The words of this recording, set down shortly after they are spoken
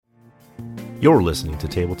You're listening to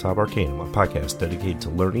Tabletop Arcanum, a podcast dedicated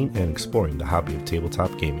to learning and exploring the hobby of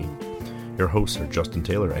tabletop gaming. Your hosts are Justin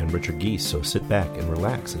Taylor and Richard Geese, so sit back and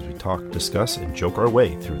relax as we talk, discuss, and joke our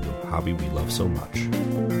way through the hobby we love so much.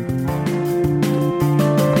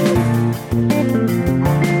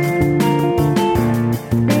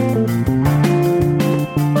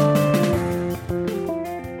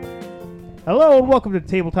 Hello and welcome to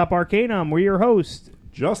Tabletop Arcanum. We're your hosts,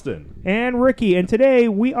 Justin and Ricky, and today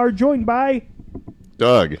we are joined by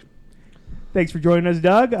Doug. Thanks for joining us,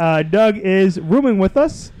 Doug. Doug is rooming with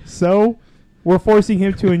us, so we're forcing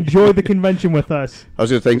him to enjoy the convention with us. I was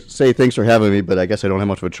going to say thanks for having me, but I guess I don't have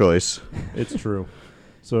much of a choice. It's true.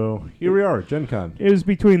 So here we are, Gen Con. It was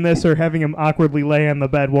between this or having him awkwardly lay on the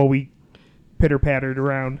bed while we pitter-pattered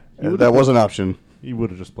around. That was an option. He would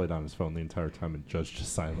have just played on his phone the entire time and judged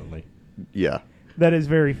just silently. Yeah. That is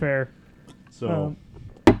very fair. So,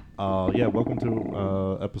 welcome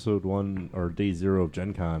to episode 1 or day 0 of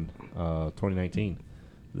Gen Con 2019.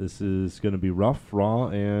 This is going to be rough, raw,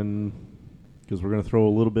 and because we're going to throw a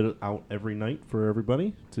little bit out every night for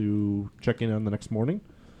everybody to check in on the next morning.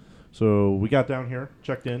 So we got down here,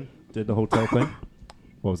 checked in, did the hotel thing.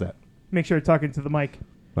 What was that? Make sure you're talking to the mic.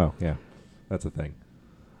 Oh, yeah. That's a thing.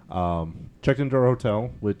 Checked into our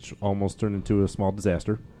hotel, which almost turned into a small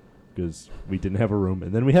disaster because we didn't have a room,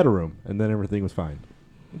 and then we had a room, and then everything was fine.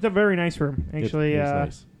 It's a very nice room. Actually, it's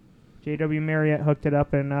nice. JW Marriott hooked it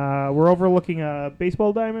up, and we're overlooking a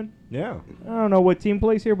baseball diamond. Yeah. I don't know what team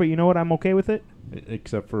plays here, but you know what? I'm okay with it.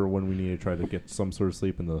 Except for when we need to try to get some sort of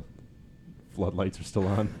sleep and the floodlights are still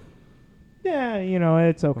on. Yeah, you know,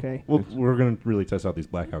 it's okay. Well, we're going to really test out these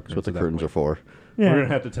blackout curtains. That's what the curtains are for. Yeah. We're going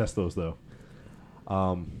to have to test those, though.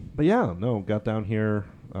 But yeah, no, got down here,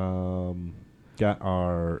 got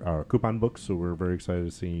our coupon books, so we're very excited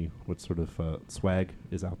to see what sort of swag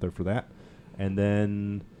is out there for that. And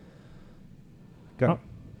then got...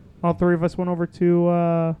 All three of us went over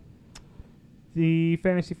to the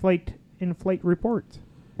Fantasy Flight In-Flight Report.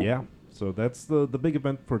 Yeah, so that's the big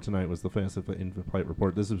event for tonight was the Fantasy Flight In-Flight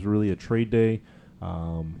Report. This is really a trade day,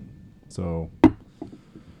 so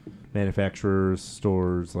manufacturers,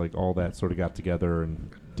 stores, like all that sort of got together and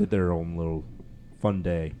did their own little fun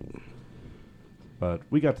day. But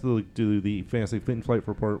we got to do the Fantasy In-Flight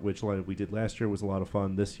Report, which like we did last year was a lot of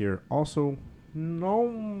fun. This year also,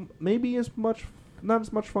 maybe not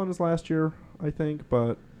as much fun as last year, I think,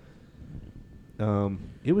 but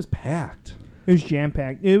it was packed. It was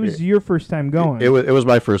jam-packed. It was your first time going. It was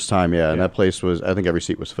my first time, yeah, and that place was, I think every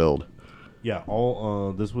seat was filled. Yeah,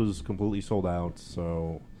 this was completely sold out,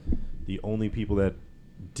 so the only people that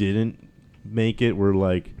didn't make it were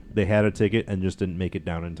like they had a ticket and just didn't make it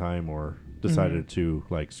down in time or decided to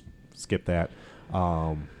like skip that.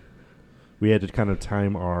 We had to kind of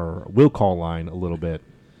time our will call line a little bit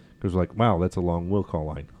because we're like, wow, that's a long will call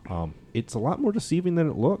line. It's a lot more deceiving than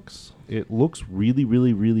it looks. It looks really,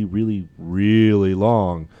 really, really, really, really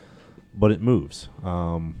long, but it moves.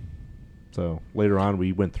 So later on,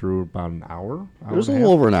 we went through about an hour. It was a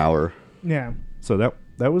little over an hour. Yeah. So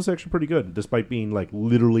that was actually pretty good, despite being like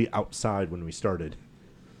literally outside when we started.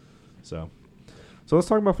 So let's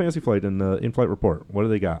talk about Fantasy Flight and the In-Flight Report. What do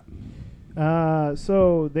they got?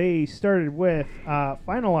 So they started with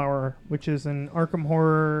Final Hour, which is an Arkham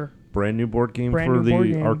Horror... Brand new board game for the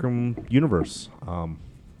Arkham universe. 1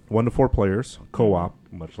 to 4 players, co-op,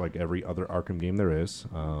 much like every other Arkham game there is.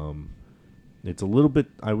 It's a little bit...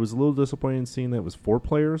 I was a little disappointed in seeing that it was 4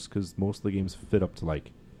 players, because most of the games fit up to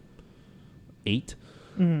like 8.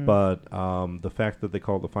 But the fact that they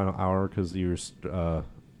call it the Final Hour, because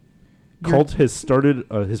Cult has started...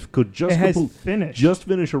 just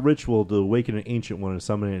finish a ritual to awaken an ancient one and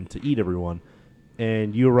summon it and to eat everyone,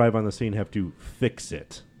 and you arrive on the scene and have to fix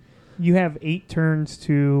it. You have 8 turns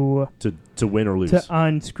to win or lose. To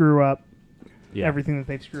unscrew up everything that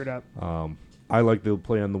they've screwed up. I like the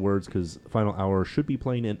play on the words because Final Hour should be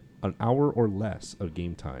playing in an hour or less of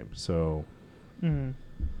game time. So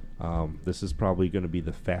this is probably going to be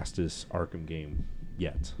the fastest Arkham game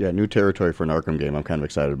yet. Yeah, new territory for an Arkham game. I'm kind of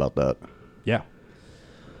excited about that. Yeah.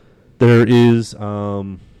 There is,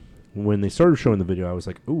 when they started showing the video, I was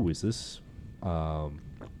like, ooh, is this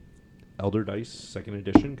Elder Dice 2nd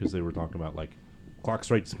edition? Because they were talking about, like, clock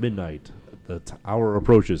strikes midnight, the hour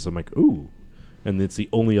approaches. I'm like, ooh. And it's the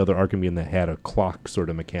only other Arkham game that had a clock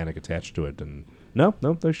sort of mechanic attached to it. And no,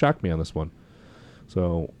 they shocked me on this one.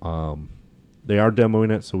 So they are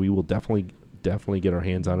demoing it, so we will definitely get our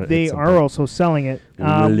hands on it. They are also selling it.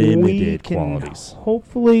 Limited quantities.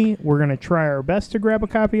 Hopefully, we're going to try our best to grab a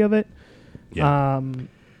copy of it. Yeah.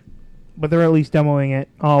 But they're at least demoing it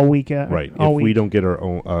all week. Right. If we don't get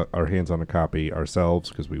our hands on a copy ourselves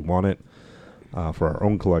because we want it, for our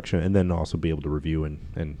own collection, and then also be able to review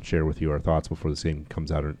and share with you our thoughts before this game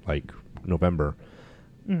comes out in like November.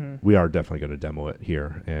 We are definitely going to demo it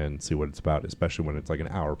here and see what it's about, especially when it's like an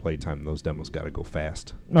hour playtime. Those demos got to go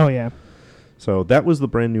fast. Oh, yeah. So that was the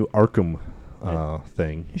brand new Arkham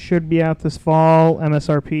thing. It should be out this fall.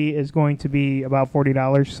 MSRP is going to be about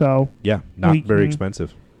 $40, so Yeah, not very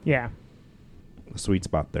expensive. yeah. A sweet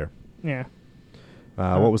spot there. Yeah.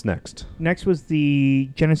 What was next? Next was the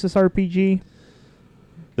Genesis RPG.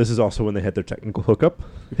 This is also when they had their technical hiccup.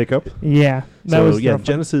 Yeah. That So was yeah, rough.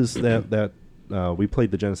 Genesis. That we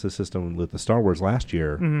played the Genesis system with the Star Wars last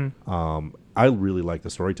year. I really like the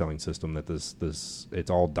storytelling system. That this it's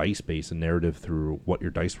all dice based and narrative through what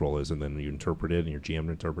your dice roll is, and then you interpret it, and your GM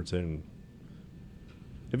interprets it. And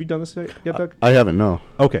have you done this yet, Doug? I haven't, no.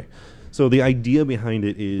 Okay, so the idea behind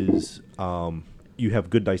it is you have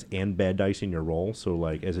good dice and bad dice in your roll. So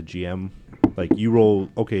like as a GM, like you roll,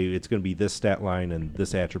 okay, it's going to be this stat line and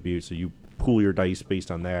this attribute, so you pool your dice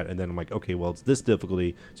based on that, and then I'm like, okay, well it's this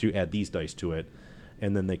difficulty, so you add these dice to it,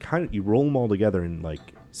 and then you roll them all together, and like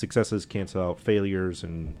successes cancel out failures,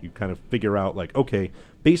 and you kind of figure out like, okay,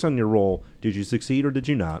 based on your roll, did you succeed or did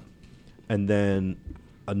you not? And then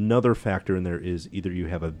another factor in there is either you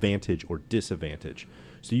have advantage or disadvantage.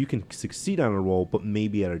 So you can succeed on a roll, but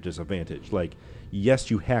maybe at a disadvantage. Like,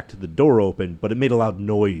 yes, you hacked the door open, but it made a loud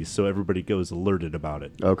noise, so everybody goes alerted about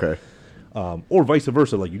it. Okay. Or vice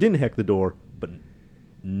versa. Like, you didn't hack the door, but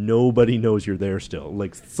nobody knows you're there still.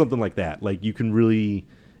 Like, something like that. Like, you can really...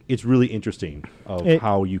 It's really interesting of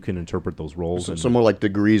how you can interpret those roles. So more like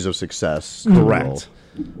degrees of success. Correct.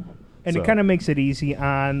 And So- it kind of makes it easy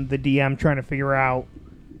on the DM trying to figure out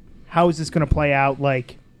how is this going to play out,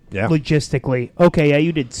 like, Yeah. logistically. Okay, yeah,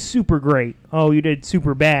 you did super great. Oh, you did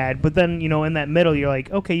super bad. But then, in that middle, you're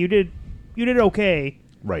like, okay, you did okay.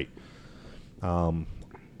 Right.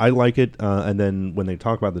 I like it, and then when they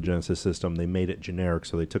talk about the Genesis system, they made it generic,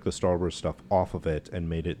 so they took the Star Wars stuff off of it and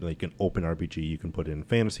made it like an open RPG. You can put it in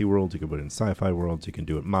fantasy worlds, you can put it in sci-fi worlds, you can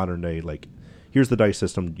do it modern day. Like, here's the dice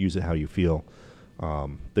system, use it how you feel.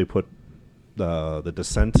 They put the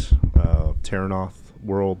Descent, Terranoth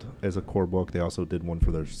world as a core book. They also did one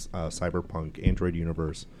for their Cyberpunk Android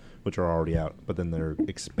universe, which are already out, but then they're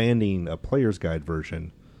expanding a player's guide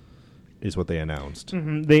version is what they announced.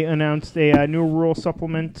 They announced a new rule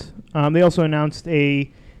supplement. They also announced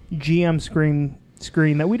a GM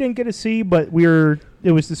screen that we didn't get to see, but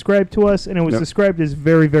it was described to us, and it was described as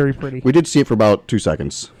very, very pretty. We did see it for about 2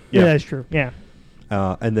 seconds. Yeah, that's true. Yeah.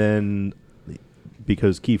 And then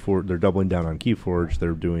because Keyforge, they're doubling down on Keyforge,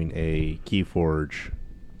 they're doing a Keyforge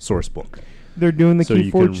source book. They're doing the So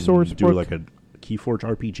you Keyforge can source do book. like a Keyforge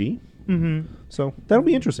RPG. So that'll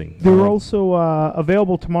be interesting. They're also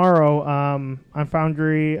available tomorrow on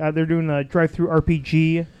Foundry. They're doing a drive-through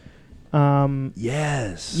RPG.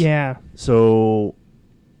 Yes. Yeah. So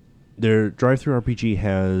their drive-through RPG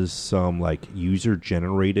has some like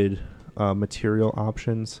user-generated material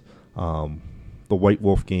options. The White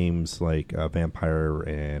Wolf games like Vampire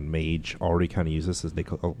and Mage already kind of use this as they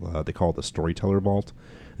call it the Storyteller Vault.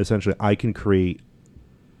 Essentially, I can create.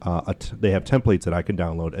 They have templates that I can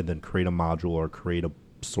download and then create a module or create a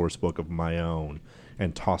source book of my own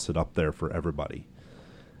and toss it up there for everybody.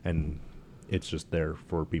 And it's just there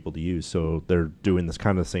for people to use. So they're doing this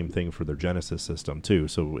kind of the same thing for their Genesis system too.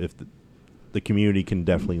 So if the community can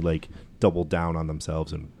definitely like double down on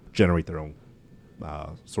themselves and generate their own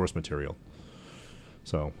source material.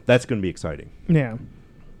 So that's going to be exciting. Yeah.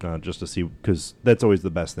 Just to see, because that's always the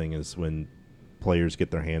best thing is when players get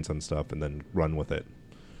their hands on stuff and then run with it.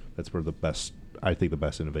 That's where the best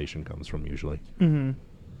innovation comes from usually.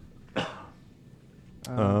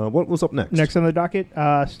 What was up next? Next on the docket,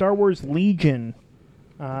 Star Wars Legion.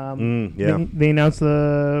 Yeah. They announced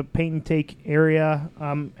the paint and take area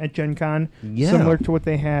at Gen Con, similar to what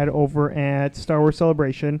they had over at Star Wars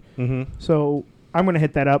Celebration. So I'm going to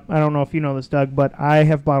hit that up. I don't know if you know this, Doug, but I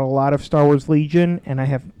have bought a lot of Star Wars Legion, and I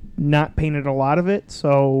have not painted a lot of it.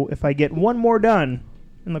 So if I get one more done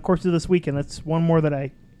in the course of this weekend, that's one more that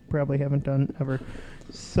I probably haven't done ever.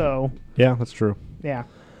 So yeah, that's true. yeah.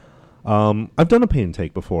 I've done a paint and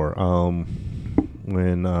take before.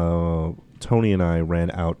 When Tony and I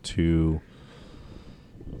ran out to,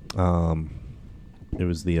 it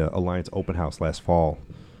was the Alliance Open House last fall.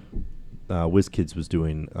 WizKids was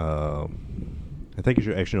doing. I think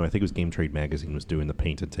it was Game Trade Magazine was doing the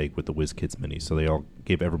paint and take with the WizKids minis. So they all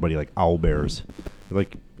gave everybody like owl bears. They're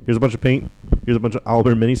like, here's a bunch of paint. Here's a bunch of owl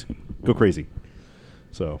bear minis. Go crazy.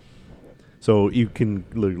 So you can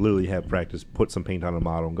literally have practice, put some paint on a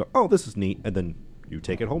model and go, oh, this is neat. And then you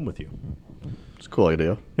take it home with you. It's a cool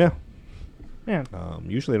idea. Yeah. Yeah.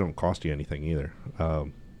 Usually they don't cost you anything either.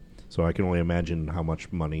 So I can only imagine how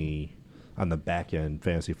much money on the back end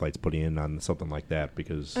Fantasy Flight's putting in on something like that,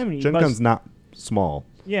 because Gen Con's not small.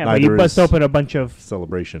 Yeah, but you bust open a bunch of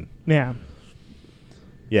Celebration. Yeah.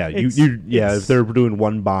 Yeah, if they're doing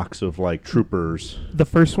one box of like troopers. The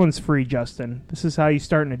first one's free, Justin. This is how you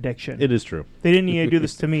start an addiction. It is true. They didn't need to do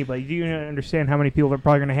this to me, but you understand how many people they're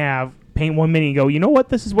probably going to have paint one mini and go, you know what,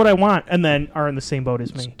 this is what I want, and then are in the same boat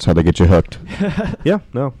as me. That's how they get you hooked. Yeah,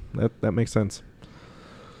 no, that makes sense.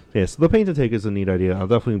 Yeah, so the paint and take is a neat idea. I'll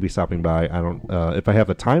definitely be stopping by. I don't. If I have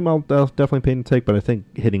the time, I'll definitely paint and take. But I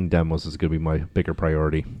think hitting demos is going to be my bigger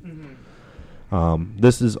priority. Mm-hmm.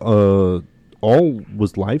 This is all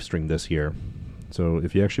was live streamed this year, so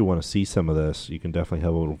if you actually want to see some of this, you can definitely head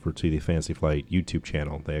over to the Fantasy Flight YouTube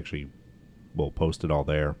channel. They actually will post it all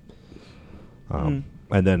there.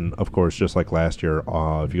 And then, of course, just like last year,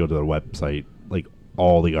 if you go to their website, like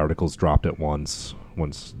all the articles dropped at once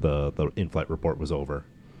the in-flight report was over.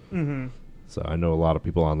 Mm-hmm. So I know a lot of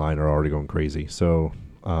people online are already going crazy. So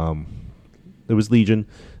it was Legion,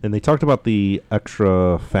 and they talked about the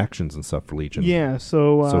extra factions and stuff for Legion. Yeah,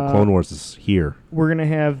 so Clone Wars is here. We're gonna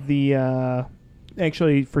have the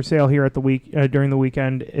actually for sale here at the during the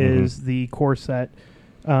weekend is the core set.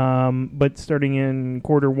 But starting in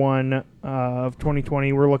Q1 of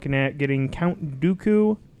 2020, we're looking at getting Count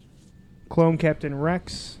Dooku, Clone Captain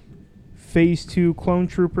Rex, Phase 2 Clone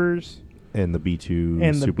Troopers, and the B2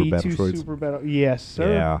 and Super the Battle B2 Super Battle. Yes,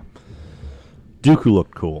 sir. Yeah. Dooku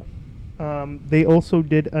looked cool. They also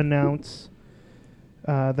did announce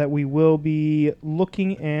that we will be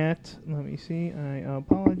looking at. Let me see. I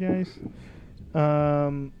apologize.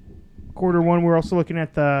 Q1, we're also looking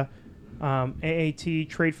at the AAT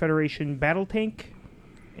Trade Federation battle tank,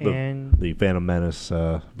 and the Phantom Menace,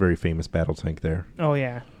 very famous battle tank there. Oh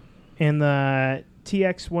yeah, and the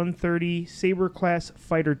TX-130 Saber class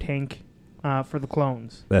fighter tank for the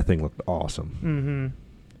clones. That thing looked awesome. Mm-hmm.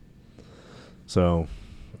 So,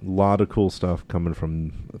 a lot of cool stuff coming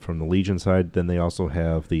from the Legion side. Then they also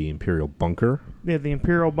have the Imperial bunker. They have the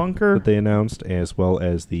Imperial bunker that they announced, as well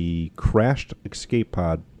as the crashed escape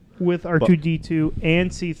pod with R2-D2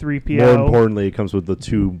 and C-3PO. More importantly, it comes with the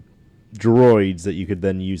 2 droids that you could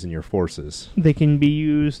then use in your forces. They can be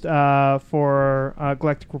used for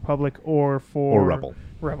Galactic Republic or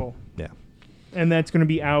Rebel. Yeah. And that's going to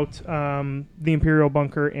be out. The Imperial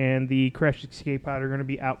bunker and the crashed escape pod are going to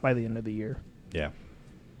be out by the end of the year. Yeah.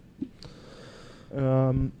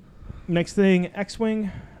 Next thing,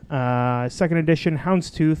 X-Wing, 2nd edition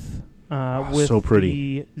Houndstooth. With so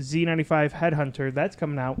pretty. The Z95 Headhunter, that's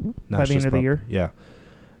coming out by the end of the year. Yeah,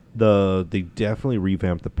 they definitely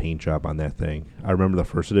revamped the paint job on that thing. I remember the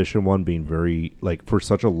 1st edition one being very, like, for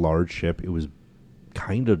such a large ship, it was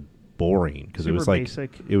kind of boring because it was like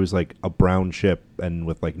basic. It was like a brown ship and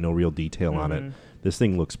with like no real detail on it. This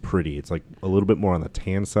thing looks pretty. It's like a little bit more on the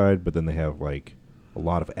tan side, but then they have like a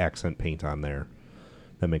lot of accent paint on there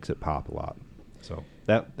that makes it pop a lot. So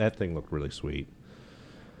that thing looked really sweet.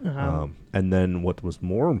 And then what was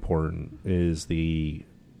more important is the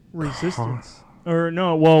Resistance.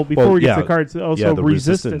 Before we get to the cards, also the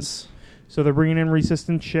Resistance. So they're bringing in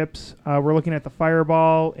Resistance ships. We're looking at the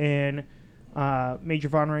Fireball and Major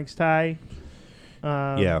Von Rank's TIE.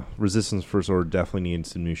 Resistance First Order definitely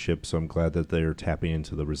needs some new ships, so I'm glad that they're tapping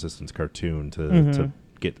into the Resistance cartoon to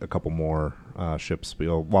get a couple more ships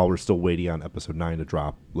while we're still waiting on Episode 9 to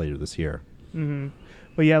drop later this year. Mm-hmm.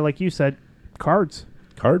 But yeah, like you said, cards.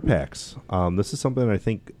 Card packs. This is something I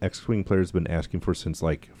think X-Wing players have been asking for since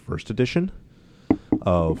like 1st edition.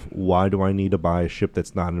 Of why do I need to buy a ship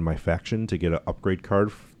that's not in my faction to get an upgrade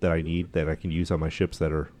card that I need that I can use on my ships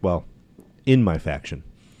that are in my faction.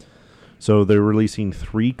 So they're releasing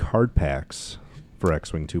 3 card packs for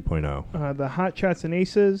X-Wing 2.0. The Hot Shots and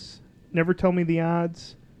Aces, Never Tell Me the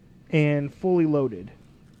Odds, and Fully Loaded.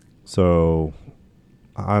 So,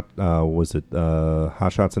 Hot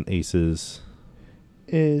Shots and Aces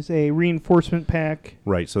is a reinforcement pack.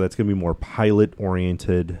 Right, so that's going to be more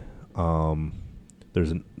pilot-oriented.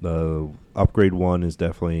 There's the upgrade one is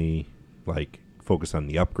definitely like focused on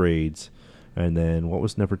the upgrades. And then what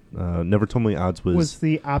was Never Told Me Odds was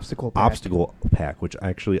the obstacle pack. Obstacle pack, which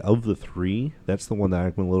actually of the 3, that's the one that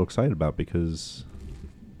I'm a little excited about because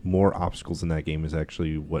more obstacles in that game is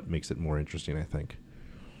actually what makes it more interesting, I think.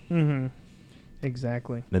 Mm-hmm.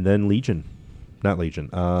 Exactly. And then Legion. Not Legion.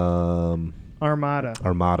 Armada.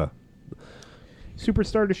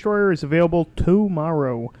 Superstar Destroyer is available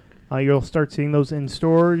tomorrow. You'll start seeing those in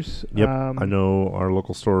stores. Yep. I know our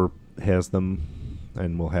local store has them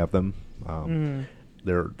and will have them.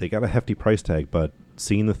 They got a hefty price tag, but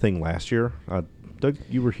seeing the thing last year, Doug,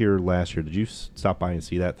 you were here last year. Did you stop by and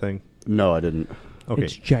see that thing? No, I didn't. Okay.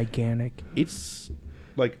 It's gigantic. It's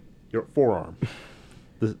like your forearm.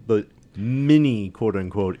 The mini, quote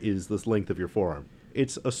unquote, is this length of your forearm.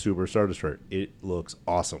 It's a Super Star Destroyer. It looks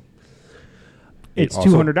awesome. It's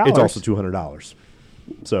 $200. It's also $200.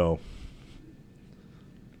 So,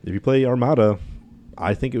 if you play Armada,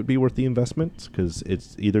 I think it would be worth the investment because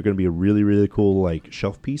it's either going to be a really, really cool like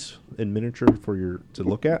shelf piece in miniature for your to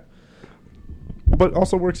look at, but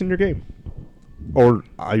also works in your game. Or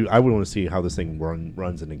I would want to see how this thing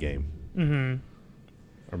runs in a game. Mm-hmm.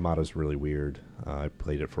 Armada's really weird. I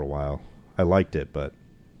played it for a while. I liked it, but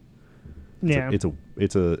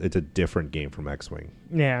it's a different game from X-Wing.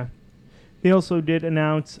 Yeah. They also did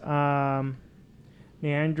announce Neandri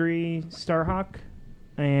Starhawk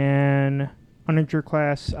and Uninter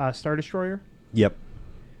class Star Destroyer. Yep.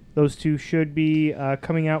 Those two should be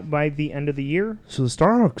coming out by the end of the year. So the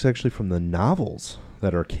Starhawk's actually from the novels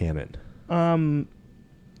that are canon.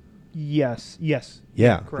 Yes.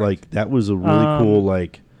 Yeah, correct. like that was a really cool.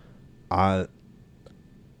 Like, I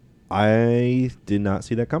did not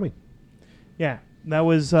see that coming. Yeah, that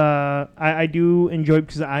was. I do enjoy it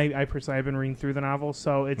because I personally have been reading through the novel,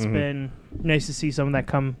 so it's been nice to see some of that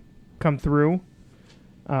come through.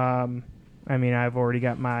 I mean, I've already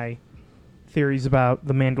got my theories about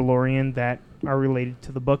the Mandalorian that are related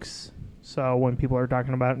to the books. So when people are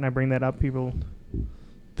talking about it and I bring that up, people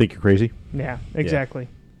think you're crazy. Yeah, exactly. Yeah.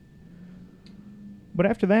 But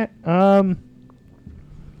after that,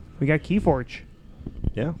 we got Keyforge.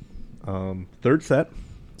 Yeah, third set.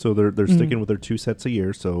 So they're sticking with their 2 sets a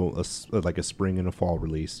year. So like a spring and a fall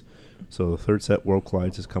release. So the third set, World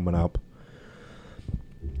Collides, is coming up.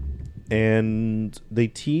 And they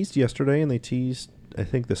teased yesterday, and they teased, I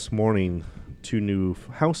think, this morning, 2 new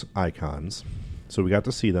house icons. So we got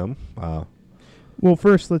to see them. Well,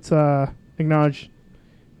 first, let's acknowledge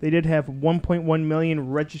they did have 1.1 million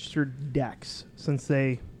registered decks since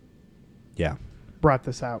they brought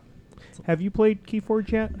this out. Have you played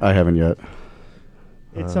Keyforge yet? I haven't yet.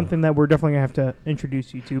 It's something that we're definitely going to have to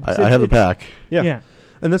introduce you to. I have a pack. Yeah.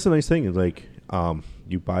 And that's a nice thing. Is like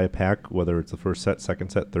you buy a pack, whether it's the first set, second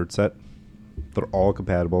set, third set, they're all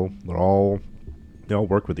compatible. They all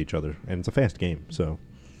work with each other, and it's a fast game. So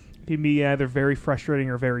it can be either very frustrating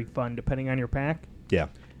or very fun, depending on your pack. Yeah.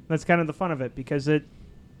 That's kind of the fun of it, because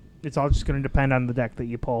it's all just going to depend on the deck that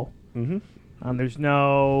you pull. Mm-hmm. There's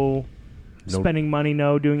no spending money,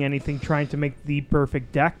 no doing anything, trying to make the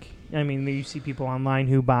perfect deck. I mean, you see people online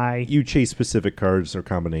who buy... You chase specific cards or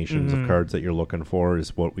combinations of cards that you're looking for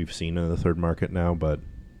is what we've seen in the third market now, but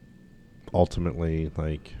ultimately,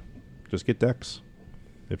 like, just get decks.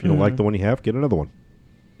 If you don't like the one you have, get another one.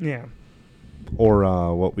 Yeah.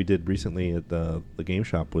 Or what we did recently at the game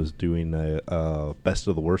shop was doing a best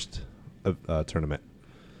of the worst tournament.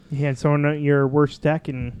 You had someone your worst deck,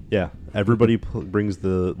 and... Yeah. Everybody brings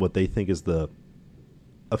what they think is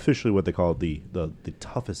officially what they call the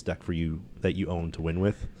toughest deck for you that you own to win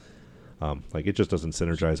with. Like it just doesn't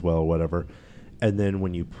synergize well or whatever. And then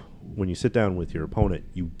when you sit down with your opponent,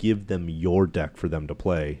 you give them your deck for them to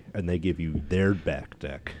play, and they give you their back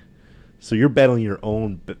deck. So you're battling your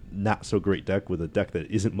own not so great deck with a deck that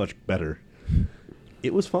isn't much better.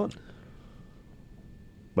 It was fun,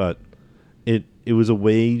 but it was a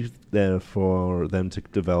way for them to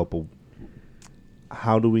develop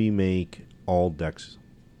how do we make all decks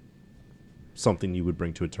something you would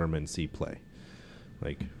bring to a tournament and see play.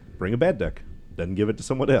 Like, bring a bad deck, then give it to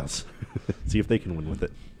someone else. See if they can win with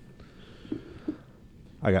it.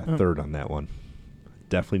 I got third on that one.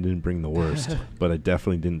 Definitely didn't bring the worst, but I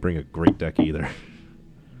definitely didn't bring a great deck either.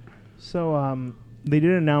 So, they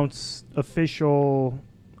did announce official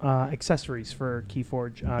accessories for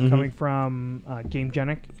Keyforge coming from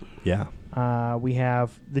GameGenic. Yeah. We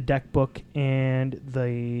have the deck book and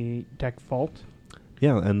the deck vault.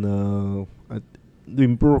 Yeah, and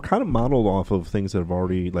we're kind of modeled off of things that have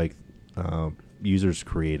already users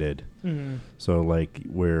created. Mm-hmm. So like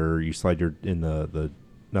where you slide in the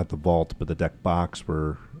not the vault but the deck box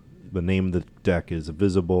where the name of the deck is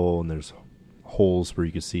visible and there's holes where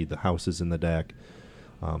you can see the houses in the deck.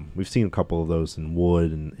 We've seen a couple of those in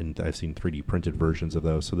wood and I've seen 3D printed versions of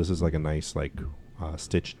those. So this is like a nice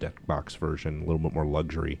stitched deck box version, a little bit more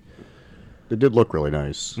luxury. It did look really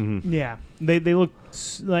nice. Mm-hmm. Yeah, they look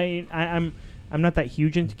like I'm not that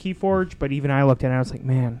huge into Keyforge, but even I looked at it and I was like,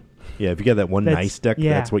 man. Yeah, if you get that one nice deck,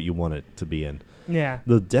 that's what you want it to be in. Yeah.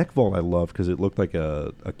 The deck vault I love because it looked like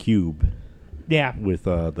a cube. Yeah. With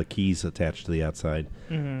the keys attached to the outside,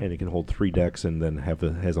 and it can hold 3 decks, and then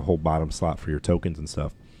has a whole bottom slot for your tokens and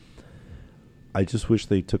stuff. I just wish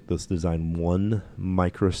they took this design one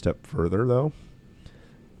micro step further, though.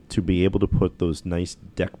 to be able to put those nice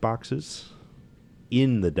deck boxes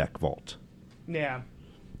in the deck vault. Yeah.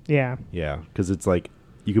 Yeah, because it's like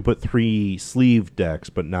you could put 3 sleeve decks,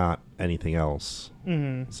 but not anything else.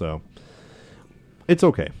 Mm-hmm. So it's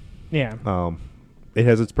okay. Yeah. It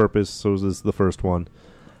has its purpose. So is the first one.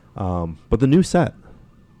 But the new set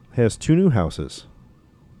has 2 new houses.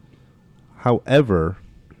 However,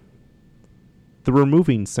 they're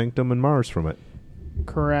removing Sanctum and Mars from it.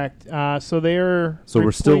 Correct. So they're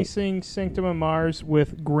replacing Sanctum and Mars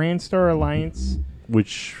with Grand Star Alliance,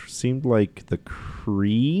 which seemed like the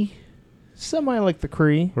Kree. Semi like the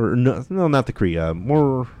Kree. Or no, not the Kree.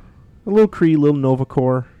 More a little Kree, little Nova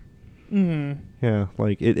Corps. Mm-hmm. Yeah,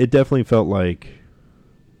 like it definitely felt like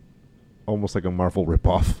almost like a Marvel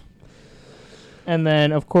ripoff. And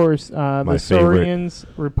then, of course, the Saurians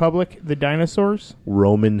Republic, the dinosaurs.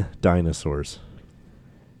 Roman dinosaurs.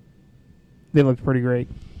 They looked pretty great.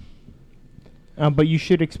 But you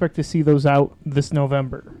should expect to see those out this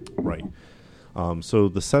November. Right.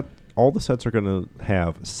 So all the sets are going to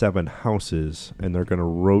have 7 houses, and they're going to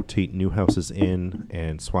rotate new houses in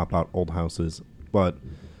and swap out old houses. But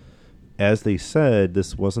as they said,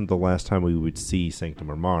 this wasn't the last time we would see Sanctum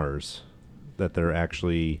or Mars. That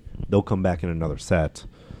they'll come back in another set,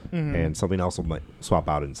 and something else will swap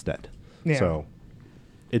out instead. Yeah. So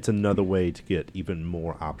it's another way to get even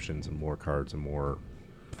more options and more cards and more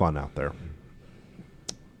fun out there.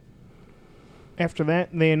 After that,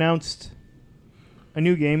 they announced a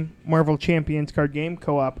new game, Marvel Champions card game,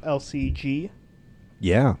 co-op LCG.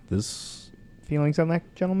 Yeah, Feelings on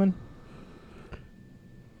that, gentlemen?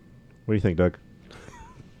 What do you think, Doug?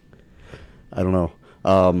 I don't know.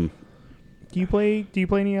 Do you play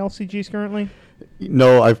any LCGs currently?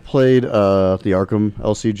 No, I've played the Arkham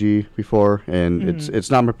LCG before, and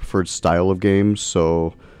it's not my preferred style of games.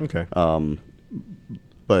 So, okay.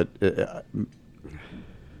 But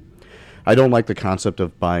I don't like the concept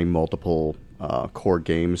of buying multiple core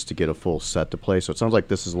games to get a full set to play. So it sounds like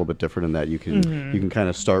this is a little bit different in that you can kind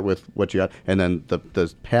of start with what you got, and then the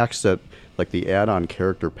packs that like the add-on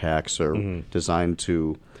character packs are designed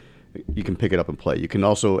to. You can pick it up and play. You can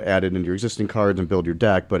also add it into your existing cards and build your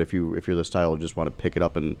deck. But if you're the style of just want to pick it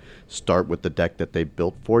up and start with the deck that they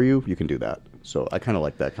built for you, you can do that. So I kind of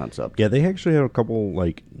like that concept. Yeah, they actually have a couple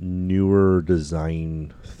like newer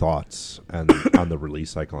design thoughts on the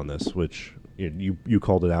release cycle on this, which you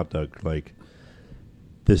called it out, Doug. Like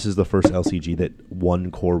this is the first LCG that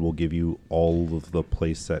one core will give you all of the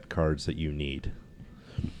playset cards that you need.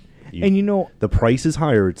 And the price is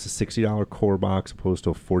higher. It's a $60 core box opposed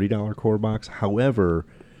to a $40 core box. However,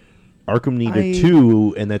 Arkham needed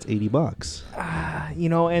 2, and that's $80.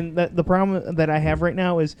 And the problem that I have right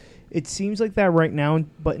now is it seems like that right now,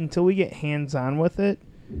 but until we get hands-on with it,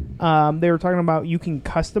 they were talking about you can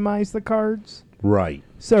customize the cards. Right.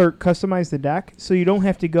 So customize the deck, so you don't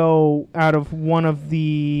have to go out of one of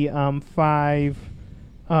the 4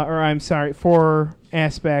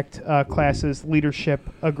 aspect classes: leadership,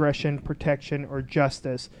 aggression, protection, or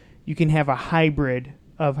justice. You can have a hybrid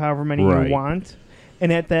of however many you want,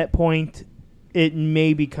 and at that point it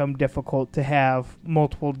may become difficult to have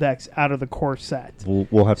multiple decks out of the core set.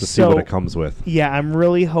 We'll have to see what it comes with. Yeah, I'm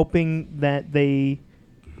really hoping that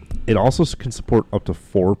it also can support up to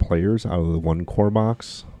 4 players out of the one core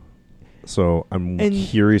box. So I'm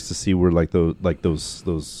curious to see where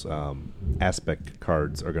those aspect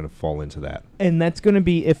cards are going to fall into that. And that's going to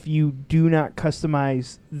be if you do not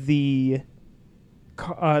customize the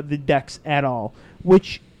decks at all,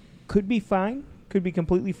 which could be fine, could be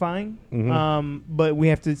completely fine. But we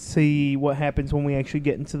have to see what happens when we actually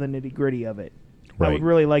get into the nitty gritty of it. Right. I would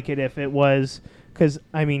really like it if it was, because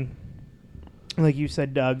I mean, like you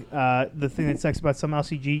said, Doug, the thing that sucks about some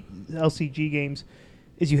LCG games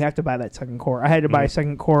is you have to buy that second core. I had to buy a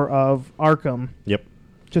second core of Arkham. Yep.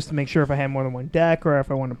 Just to make sure if I had more than one deck or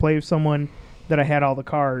if I want to play with someone that I had all the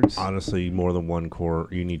cards. Honestly, more than one core.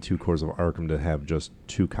 You need 2 cores of Arkham to have just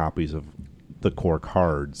 2 copies of the core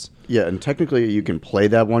cards. Yeah, and technically you can play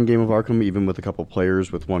that one game of Arkham even with a couple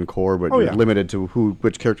players with one core, but you're limited to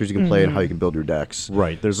which characters you can play and how you can build your decks.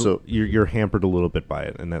 Right. You're hampered a little bit by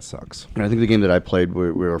it, and that sucks. And I think the game that I played,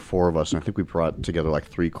 we were 4 of us, and I think we brought together like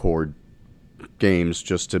 3 core games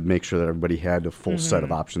just to make sure that everybody had a full set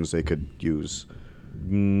of options they could use.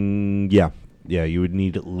 Yeah, you would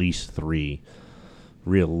need at least 3.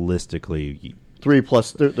 Realistically, 3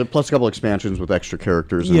 plus plus a couple expansions with extra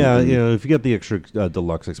characters. If you get the extra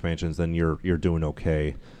deluxe expansions, then you're doing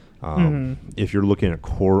okay. If you're looking at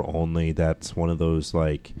core only, that's one of those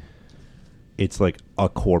like it's like a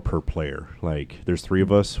core per player. Like there's 3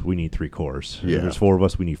 of us, we need 3 cores. Yeah. There's 4 of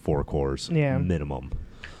us, we need 4 cores. Yeah. Minimum.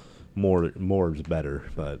 more is better.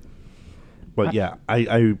 But yeah,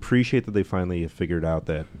 I appreciate that they finally have figured out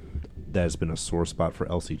that has been a sore spot for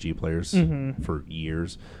LCG players for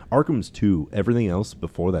years. Arkham's 2. Everything else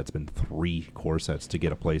before that's been 3 core sets to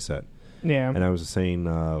get a play set. Yeah. And I was saying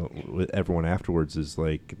with everyone afterwards is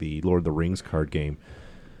like the Lord of the Rings card game.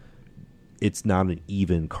 It's not an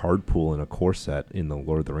even card pool in a core set in the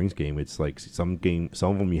Lord of the Rings game. It's like some of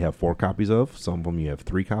them you have 4 copies of, some of them you have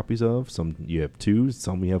 3 copies of, some you have 2,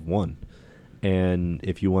 some you have 1. And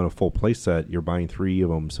if you want a full play set, you're buying 3 of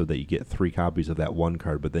them so that you get 3 copies of that 1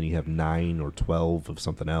 card, but then you have 9 or 12 of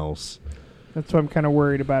something else. That's what I'm kind of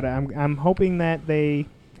worried about it. I'm hoping that they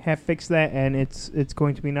have fixed that and it's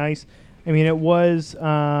going to be nice. I mean, it was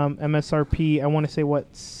MSRP. I want to say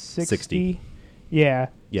what 60. Yeah.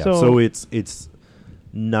 Yeah. So it's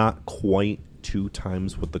not quite 2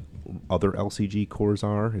 times what the other LCG cores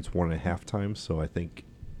are. It's 1.5 times. So I think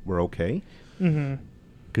we're okay. Mm-hmm.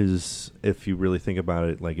 Because if you really think about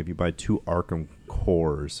it, like if you buy 2 Arkham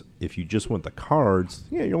cores, if you just want the cards,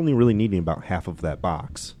 you're only really needing about half of that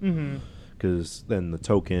box. Because then the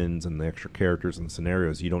tokens and the extra characters and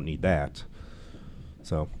scenarios, you don't need that.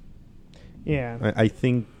 So, yeah, I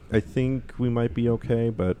think we might be okay,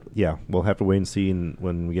 but yeah, we'll have to wait and see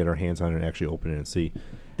when we get our hands on it and actually open it and see.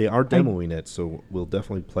 They are demoing it, so we'll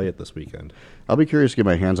definitely play it this weekend. I'll be curious to get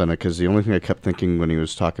my hands on it because the only thing I kept thinking when he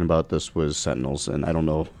was talking about this was Sentinels, and I don't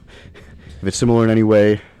know if it's similar in any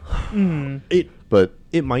way. But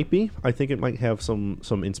it might be. I think it might have some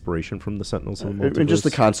inspiration from the Sentinels. And just the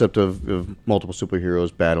concept of multiple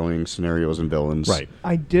superheroes battling scenarios and villains. Right.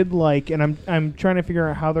 I did like, and I'm trying to figure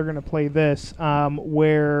out how they're going to play this,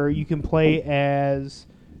 where you can play as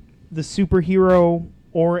the superhero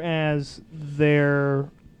or as their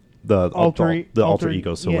alter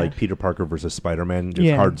ego. So like Peter Parker versus Spider-Man,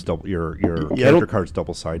 your cards your character cards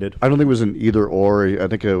double-sided. I don't think it was an either or. I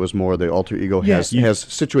think it was more the alter ego has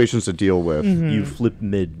situations to deal with. You flip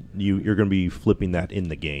you're going to be flipping that in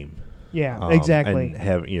the game. Yeah, exactly.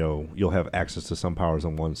 And you'll have access to some powers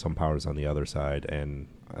on one, some powers on the other side, and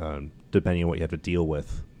depending on what you have to deal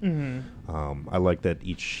with. I like that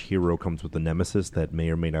each hero comes with a nemesis that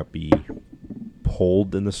may or may not be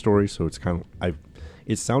pulled in the story. So it's kind of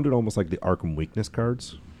it sounded almost like the Arkham weakness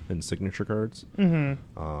cards and signature cards. And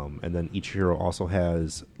then each hero also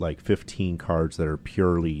has like 15 cards that are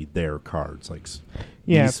purely their cards. Like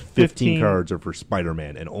these 15 cards are for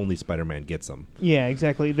Spider-Man, and only Spider-Man gets them. Yeah,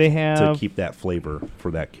 exactly. They have to keep that flavor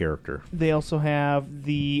for that character. They also have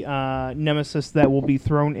the nemesis that will be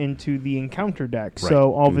thrown into the encounter deck. Right.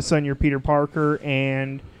 So all of a sudden you're Peter Parker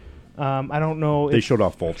and I don't know. They showed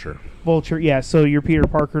off Vulture. Yeah. So you're Peter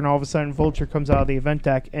Parker, and all of a sudden Vulture comes out of the event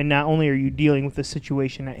deck, and not only are you dealing with the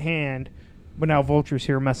situation at hand, but now Vulture's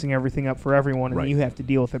here messing everything up for everyone, and you have to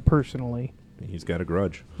deal with it personally. He's got a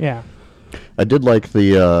grudge. Yeah. I did like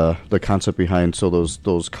the concept behind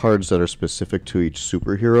those cards that are specific to each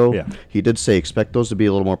superhero. Yeah. He did say expect those to be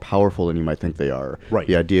a little more powerful than you might think they are. Right.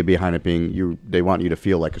 The idea behind it being they want you to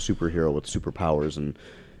feel like a superhero with superpowers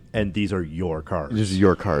and these are your cards. These are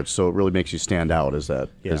your cards, so it really makes you stand out as that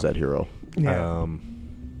hero. Yeah.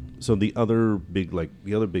 So the other big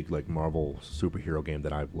Marvel superhero game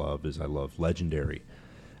that I love Legendary,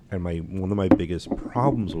 and one of my biggest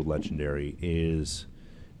problems with Legendary is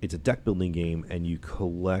it's a deck building game, and you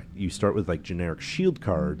start with like generic shield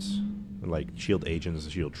cards, like shield agents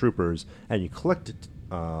and shield troopers, and you collect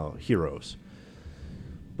heroes,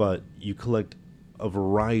 but you collect a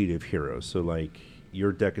variety of heroes. So like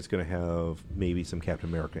your deck is going to have maybe some Captain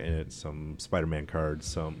America in it, some Spider-Man cards,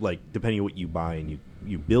 some depending on what you buy and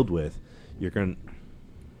you build with,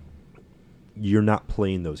 you're not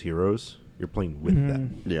playing those heroes, you're playing with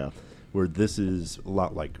them. Yeah. Where this is a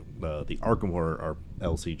lot like the Arkham Horror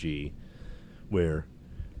LCG, where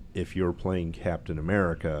if you're playing Captain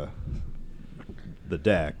America, the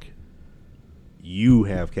deck, you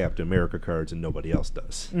have Captain America cards and nobody else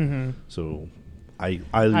does. So I'm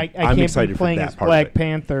can't excited be playing for that as part Black of it.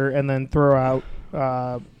 Panther and then throw out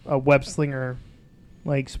a web slinger,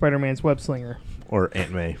 like Spider-Man's web slinger. Or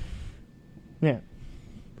Aunt May. Yeah.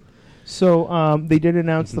 So they did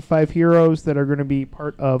announce the 5 heroes that are going to be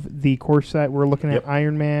part of the core set. We're looking at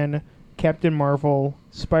Iron Man, Captain Marvel,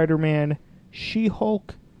 Spider-Man,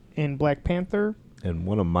 She-Hulk, and Black Panther. And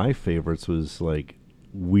one of my favorites was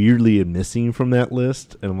weirdly missing from that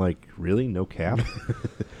list, and I'm like, really, no Cap?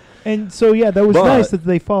 And so that was nice that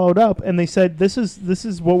they followed up and they said, "This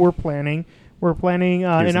is what we're planning. We're planning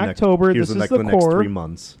in October. This is the core. Next 3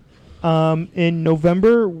 months. In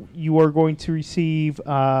November, you are going to receive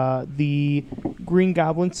the Green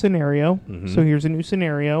Goblin scenario. So here's a new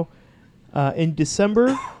scenario. In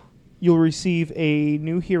December, you'll receive a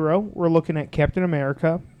new hero. We're looking at Captain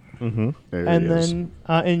America. Mm-hmm. And then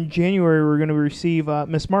in January, we're going to receive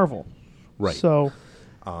Miss Marvel. Right. So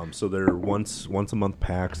they're once a month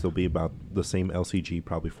packs. They'll be about the same LCG,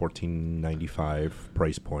 probably $14.95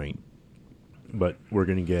 price point. But we're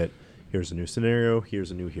going to get, here's a new scenario,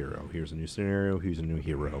 here's a new hero, here's a new scenario, here's a new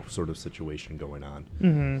hero sort of situation going on.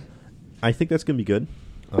 Mm-hmm. I think that's going to be good.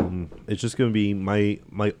 It's just going to be,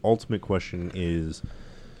 my ultimate question is,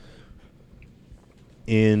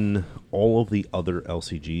 in all of the other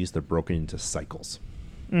LCGs, they're broken into cycles.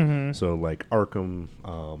 Mm-hmm. So like Arkham,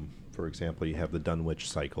 for example, you have the Dunwich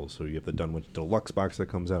cycle. So you have the Dunwich Deluxe box that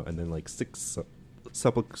comes out, and then like 6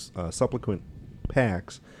 supplement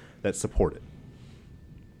packs that support it.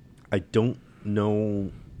 I don't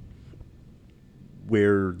know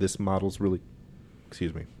where this model's really...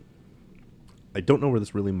 Excuse me. I don't know where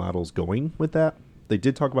this really model's going with that. They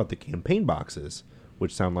did talk about the campaign boxes,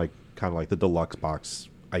 which sound like kind of like the deluxe box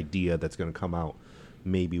idea that's going to come out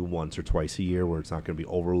maybe once or twice a year, where it's not going to be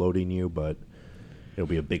overloading you, but it'll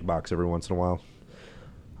be a big box every once in a while.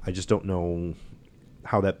 I just don't know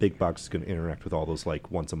how that big box is going to interact with all those like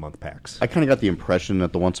once a month packs. I kind of got the impression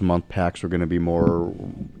that the once a month packs are going to be more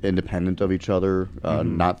independent of each other,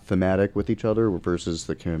 not thematic with each other, versus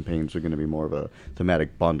the campaigns are going to be more of a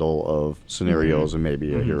thematic bundle of scenarios and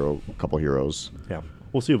maybe a couple heroes. Yeah.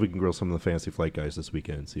 We'll see if we can grill some of the Fantasy Flight guys this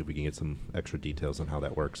weekend and see if we can get some extra details on how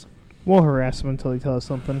that works. We'll harass them until they tell us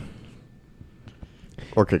something.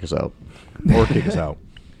 Or kick us out. Or kick us out.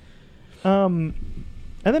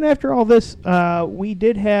 And then after all this, we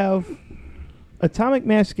did have Atomic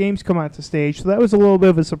Mass Games come out to stage. So that was a little bit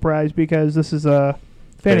of a surprise because this is a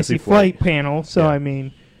Fantasy Flight panel. So, I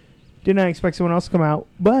mean, did not expect someone else to come out.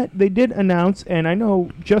 But they did announce, and I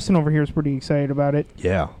know Justin over here is pretty excited about it.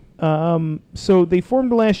 Yeah. So they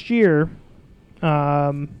formed last year,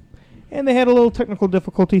 and they had a little technical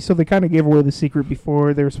difficulty, so they kind of gave away the secret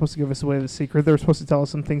before. They were supposed to give us away the secret. They were supposed to tell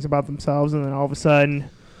us some things about themselves, and then all of a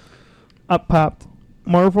sudden, up popped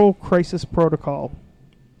Marvel Crisis Protocol,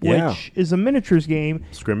 which is a miniatures game.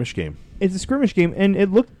 Skirmish game. It's a skirmish game, and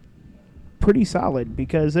it looked pretty solid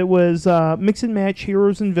because it was mix and match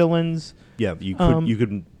heroes and villains. Yeah, you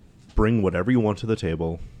could bring whatever you want to the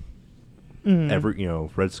table.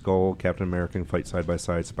 Red Skull, Captain America can fight side by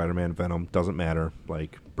side, Spider-Man, Venom, doesn't matter.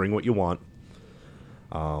 Like, bring what you want.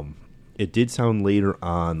 It did sound later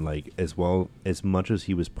on, like, as much as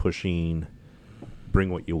he was pushing bring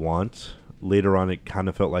what you want, later on it kind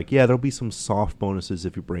of felt like, yeah, there'll be some soft bonuses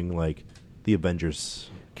if you bring, like, the Avengers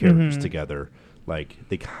characters together. Like,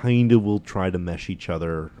 they kind of will try to mesh each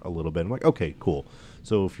other a little bit. I'm like, okay, cool.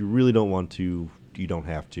 So if you really don't want to, you don't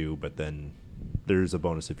have to, but then there's a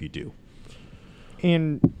bonus if you do.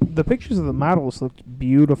 And the pictures of the models looked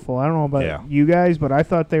beautiful. I don't know about you guys, but I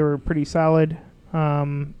thought they were pretty solid.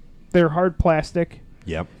 They're hard plastic.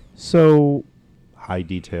 Yep. So high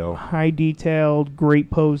detailed,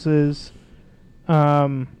 great poses.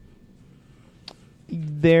 The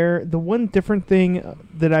one different thing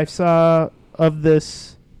that I saw of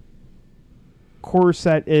this core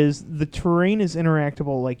set is the terrain is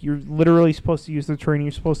interactable. Like, you're literally supposed to use the terrain.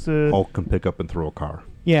 You're supposed to... Hulk can pick up and throw a car.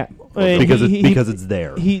 Yeah. Because it's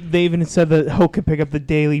there. They even said that Hulk could pick up the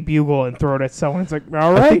Daily Bugle and throw it at someone. It's like,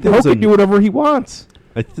 all right, Hulk can do whatever he wants.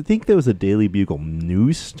 I think there was a Daily Bugle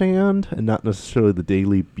newsstand and not necessarily the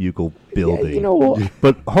Daily Bugle building. Yeah,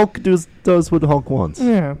 but Hulk does what Hulk wants.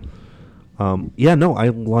 Yeah. I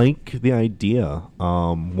like the idea.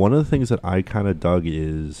 One of the things that I kind of dug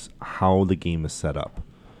is how the game is set up.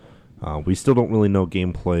 We still don't really know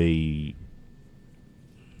gameplay,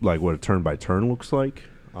 like what a turn-by-turn looks like.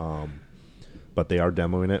 But they are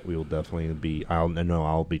demoing it. We will definitely be...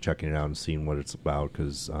 I'll be checking it out and seeing what it's about,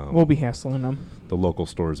 because... we'll be hassling them. The local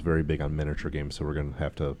store is very big on miniature games, so we're going to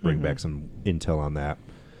have to bring back some intel on that.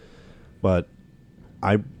 But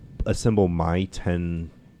I assemble my 10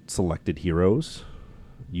 selected heroes.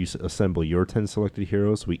 You assemble your 10 selected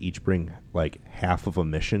heroes. We each bring like half of a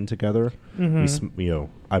mission together.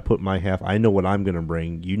 I put my half. I know what I'm going to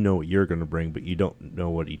bring. You know what you're going to bring, but you don't know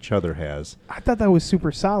what each other has. I thought that was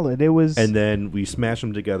super solid. It was, and then we smash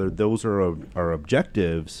them together. Those are our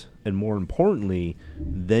objectives, and more importantly,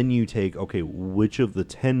 then you take, okay, which of the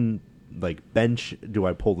 10 like bench do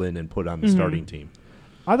I pull in and put on the starting team?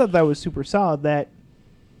 I thought that was super solid. That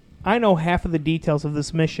I know half of the details of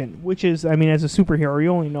this mission, which is, I mean, as a superhero, you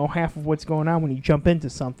only know half of what's going on when you jump into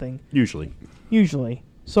something. Usually.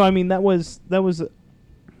 So, I mean, that was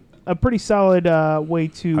a pretty solid way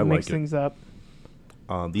to mix things up.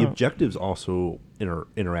 The objectives also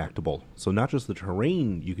interactable. So not just the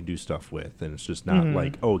terrain you can do stuff with, and it's just not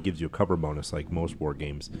like, oh, it gives you a cover bonus like most war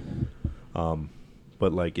games.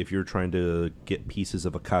 But like if you're trying to get pieces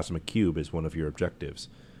of a cosmic cube is one of your objectives.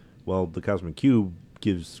 Well, the cosmic cube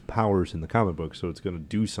gives powers in the comic book, so it's going to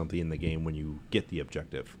do something in the game when you get the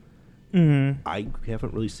objective. I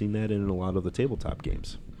haven't really seen that in a lot of the tabletop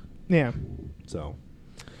games. Yeah. So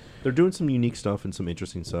they're doing some unique stuff and some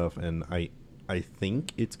interesting stuff, and I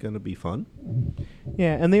think it's going to be fun.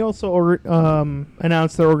 Yeah, and they also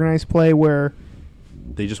announced their organized play where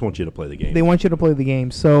they just want you to play the game. They want you to play the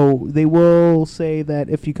game. So they will say that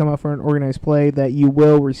if you come out for an organized play, that you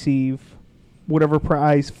will receive whatever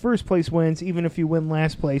prize first place wins, even if you win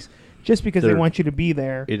last place, just because they want you to be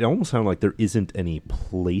there. It almost sounds like there isn't any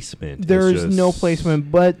placement. There's no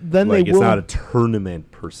placement, but then like they will. It's not a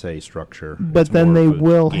tournament per se structure. But then they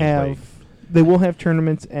will have. They will have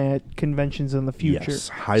tournaments at conventions in the future.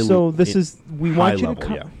 Yes, so this is we want you to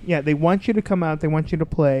come. Yeah, they want you to come out. They want you to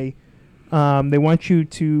play. They want you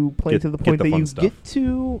to play to the point that you get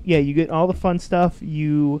to. Yeah, you get all the fun stuff.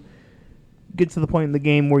 You get to the point in the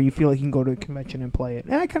game where you feel like you can go to a convention and play it.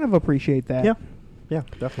 And I kind of appreciate that. Yeah,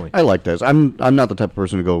 definitely. I like this. I'm not the type of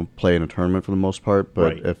person to go play in a tournament for the most part,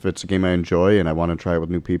 but if it's a game I enjoy and I want to try it with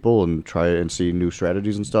new people and try it and see new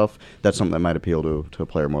strategies and stuff, that's something that might appeal to a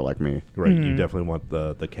player more like me. Right. You definitely want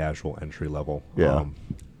the casual entry level. Yeah.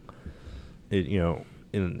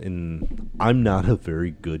 I'm not a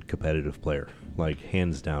very good competitive player. Like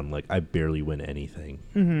hands down, like I barely win anything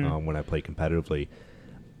when I play competitively.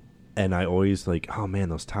 And I always like, oh man,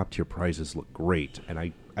 those top tier prizes look great, and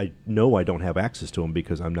I know I don't have access to them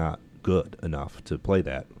because I'm not good enough to play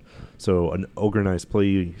that. So an organized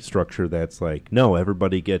play structure that's like, no,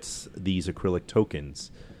 everybody gets these acrylic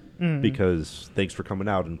tokens because thanks for coming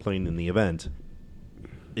out and playing in the event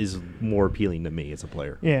is more appealing to me as a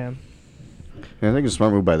player. Yeah. And I think it's a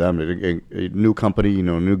smart move by them. A new company,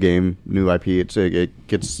 new game, new IP. It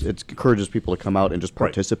encourages people to come out and just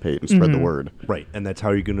participate and spread the word. Right, and that's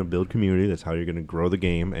how you're going to build community. That's how you're going to grow the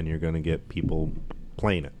game, and you're going to get people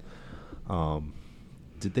playing it.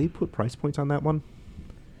 Did they put price points on that one?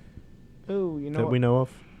 Oh, that we know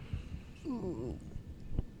of.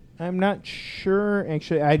 I'm not sure.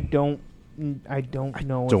 Actually, I don't know. I don't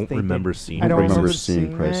remember seeing. I don't remember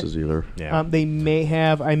seeing prices either. Yeah. They may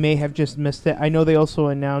have. I may have just missed it. I know they also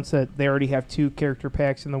announced that they already have 2 character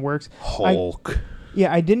packs in the works. Hulk.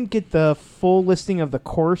 I didn't get the full listing of the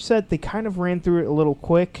core set. They kind of ran through it a little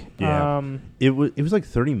quick. Yeah. It was like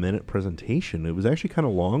 30-minute presentation. It was actually kind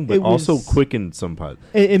of long, but also quick in some parts.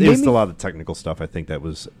 It was a lot of technical stuff, I think, that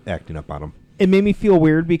was acting up on him. It made me feel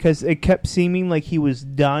weird because it kept seeming like he was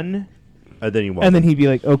done. And then he'd be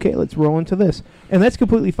like, okay, let's roll into this. And that's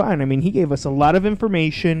completely fine. I mean, he gave us a lot of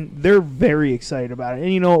information. They're very excited about it.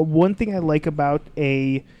 And, one thing I like about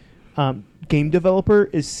a game developer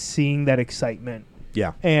is seeing that excitement.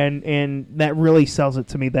 Yeah. And that really sells it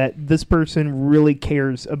to me that this person really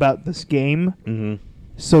cares about this game. Mm-hmm.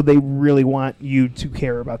 So they really want you to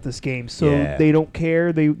care about this game. So they don't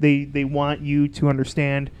care. They want you to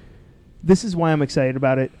understand, this is why I'm excited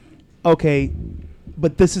about it. Okay,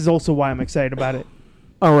 but this is also why I'm excited about it.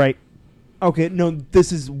 All right. Okay, no,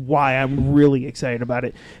 this is why I'm really excited about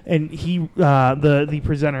it. And he, the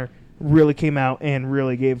presenter, really came out and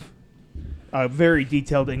really gave a very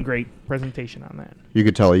detailed and great presentation on that. You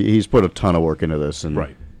could tell he's put a ton of work into this,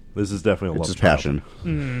 and this is definitely it's his passion.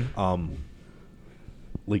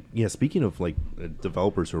 Speaking of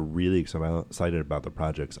developers who are really excited about the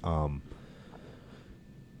projects,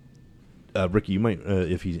 Ricky, you might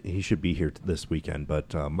if he should be here this weekend,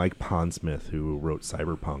 but Mike Pondsmith, who wrote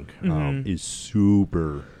Cyberpunk, is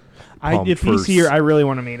super. If he's here, I really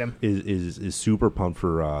want to meet him. Is super pumped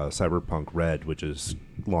for Cyberpunk Red, which is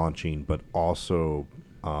launching, but also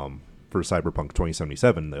for Cyberpunk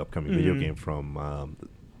 2077, the upcoming video game from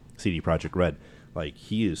CD Projekt Red. Like,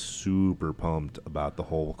 he is super pumped about the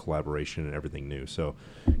whole collaboration and everything new. So,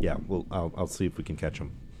 yeah, I'll see if we can catch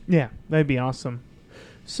him. Yeah, that'd be awesome.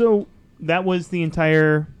 So that was the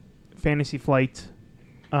entire Fantasy Flight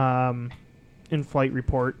in-flight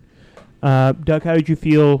report. Doug, how did you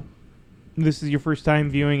feel? This is your first time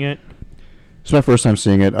viewing it. It's my first time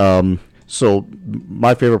seeing it. So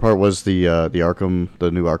my favorite part was the Arkham,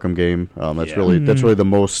 the new Arkham game. That's really the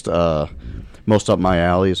most up my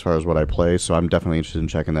alley as far as what I play. So I'm definitely interested in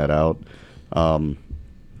checking that out.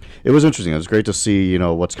 It was interesting. It was great to see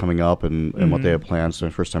what's coming up and what they have planned. So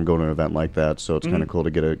my first time going to an event like that. So it's kind of cool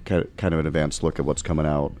to get a kind of an advanced look at what's coming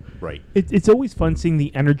out. Right. It's always fun seeing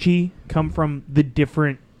the energy come from the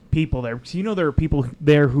different people there. Because there are people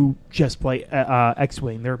there who just play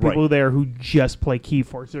X-Wing. There are people there who just play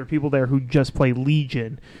Keyforce. There are people there who just play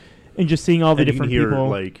Legion. And just seeing all the different people.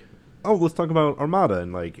 Like, oh, let's talk about Armada,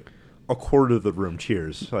 and like a quarter of the room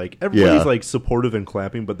cheers. Like everybody's like supportive and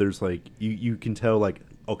clapping, but there's like you can tell like,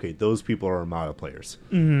 okay, those people are Armada players.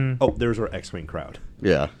 Mm-hmm. Oh, there's our X-Wing crowd.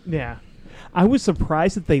 Yeah. Yeah. I was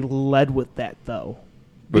surprised that they led with that, though.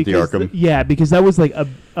 With the Arkham? Because that was like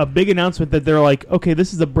a big announcement that they're like, okay,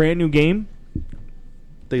 this is a brand new game.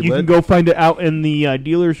 You can go find it out in the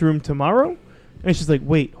dealer's room tomorrow. And it's just like,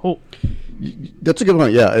 wait, hold. That's a good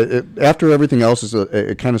one. Yeah, after everything else,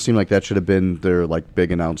 it kind of seemed like that should have been their like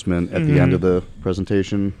big announcement at the end of the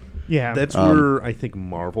presentation. Yeah, that's where I think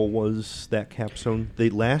Marvel was that capstone.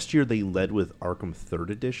 Last year they led with Arkham 3rd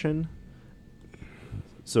Edition.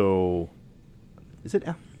 So, is it?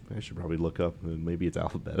 I should probably look up. Maybe it's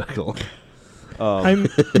alphabetical.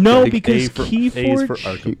 No, because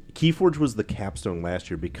Keyforge was the capstone last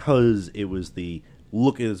year because it was the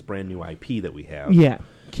look at this brand new IP that we have. Yeah,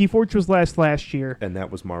 Keyforge was last year, and that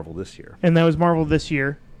was Marvel this year.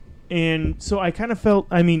 And so I kind of felt,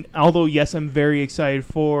 although yes, I'm very excited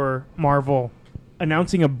for Marvel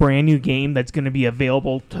announcing a brand new game that's going to be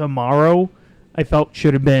available tomorrow. I felt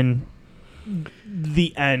should have been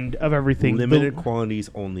the end of everything. Limited quantities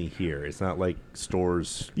only here. It's not like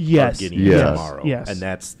stores are getting it tomorrow. Yes. And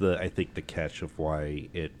that's I think the catch of why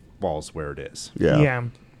it falls where it is. Yeah.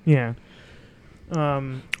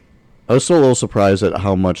 I was still a little surprised at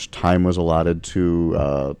how much time was allotted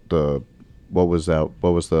to what was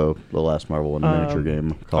the last Marvel miniature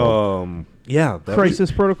game called?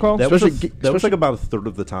 Crisis Protocol. That was like about a third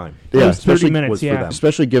of the time. Yeah, especially 30 minutes. For them.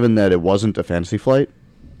 Especially given that it wasn't a Fantasy Flight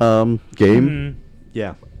game. Mm-hmm.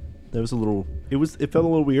 Yeah, that was a little. It felt a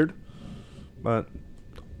little weird, but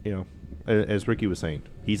as Ricky was saying,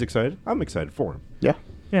 he's excited. I'm excited for him.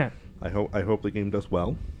 Yeah. I hope the game does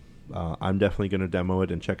well. I'm definitely going to demo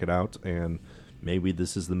it and check it out, and maybe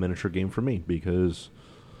this is the miniature game for me because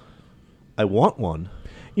I want one.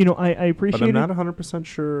 I appreciate but I'm not 100%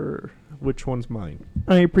 sure which one's mine.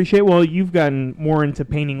 I appreciate. Well, you've gotten more into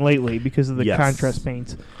painting lately because of the contrast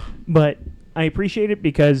paints, but I appreciate it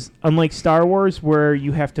because unlike Star Wars, where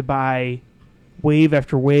you have to buy wave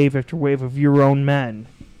after wave after wave of your own men,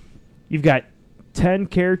 you've got 10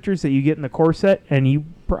 characters that you get in the core set, and you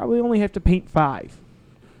probably only have to paint 5.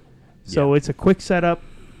 So it's a quick setup,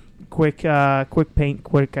 quick paint,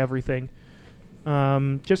 quick everything.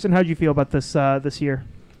 Justin, how'd you feel about this year?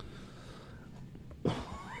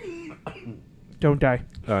 Don't die.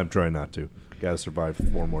 I'm trying not to. Got to survive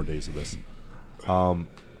 4 more days of this.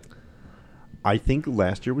 I think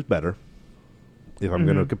last year was better. If I'm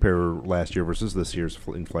going to compare last year versus this year's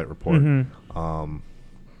in-flight report. Mm-hmm.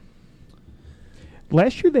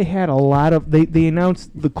 Last year they had a lot of... They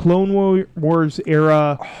announced the Clone Wars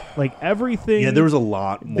era, like everything. Yeah, there was a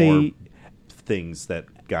lot more things that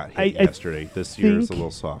got hit yesterday. This year is a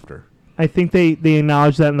little softer. I think they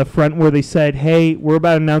acknowledged that in the front where they said, hey, we're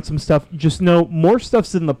about to announce some stuff. Just know more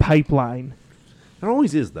stuff's in the pipeline. It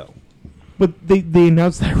always is, though. But they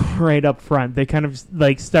announced that right up front. They kind of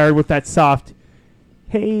started with that soft,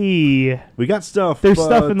 hey, we got stuff. There's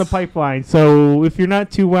stuff in the pipeline. So if you're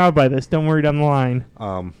not too wowed by this, don't worry down the line.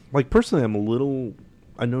 Personally, I'm a little...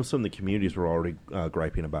 I know some of the communities were already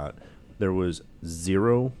griping about. There was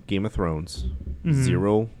 0 Game of Thrones,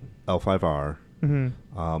 0 L5R.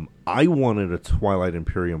 Mm-hmm. I wanted a Twilight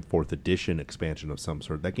Imperium 4th Edition expansion of some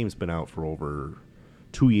sort. That game's been out for over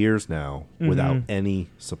 2 years now without any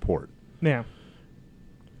support. Yeah.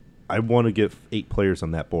 I want to get 8 players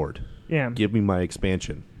on that board. Yeah. Give me my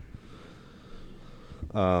expansion.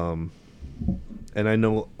 And I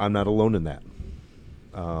know I'm not alone in that.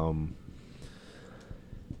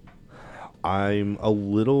 I'm a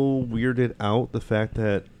little weirded out the fact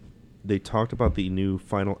that they talked about the new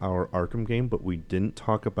Final Hour Arkham game, but we didn't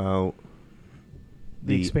talk about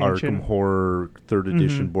the Arkham Horror 3rd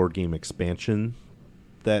Edition board game expansion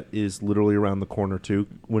that is literally around the corner, too,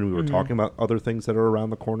 when we were talking about other things that are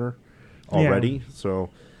around the corner already. Yeah. So,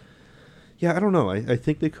 I don't know. I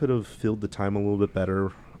think they could have filled the time a little bit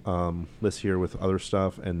better this year with other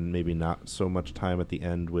stuff and maybe not so much time at the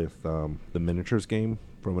end with the miniatures game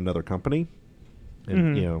from another company.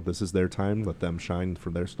 And, this is their time. Let them shine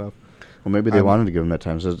for their stuff. Well, maybe they wanted to give them that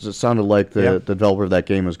time. So it sounded like the developer of that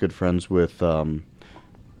game was good friends with the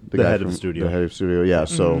head of the studio. The head of the studio, yeah.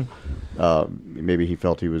 So maybe he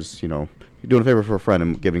felt he was, doing a favor for a friend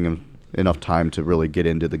and giving him enough time to really get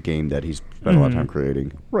into the game that he's spent a lot of time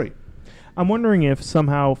creating. Right. I'm wondering if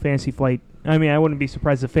somehow Fantasy Flight... I wouldn't be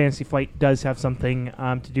surprised if Fantasy Flight does have something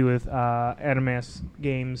to do with Animas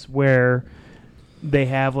games where they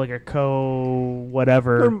have like a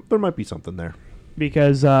whatever. There might be something there.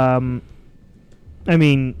 Because, I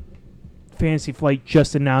mean, Fantasy Flight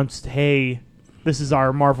just announced, hey, this is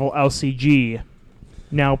our Marvel LCG.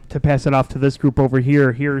 Now, to pass it off to this group over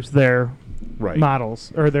here, here's their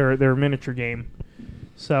models, or their miniature game.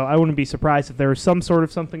 So I wouldn't be surprised if there was some sort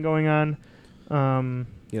of something going on.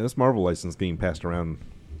 Yeah, this Marvel license being passed around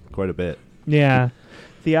quite a bit. Yeah.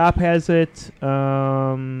 The Op has it.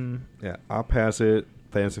 Yeah, Op has it.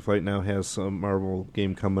 Fantasy Flight now has some Marvel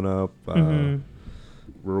game coming up.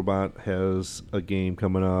 Robot has a game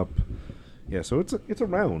coming up. Yeah, so it's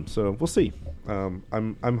around. So we'll see.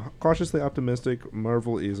 I'm cautiously optimistic.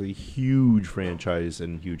 Marvel is a huge franchise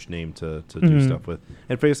and huge name to do stuff with.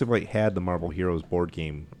 And Fantasy Flight had the Marvel Heroes board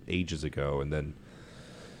game ages ago, and then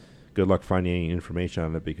good luck finding any information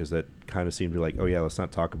on it because that kind of seemed to be like, oh yeah, let's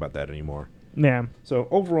not talk about that anymore. Yeah. So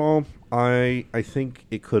overall, I think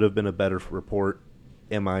it could have been a better report.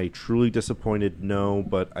 Am I truly disappointed? No,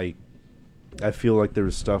 but I feel like there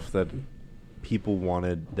was stuff that people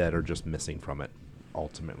wanted that are just missing from it,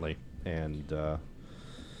 ultimately. And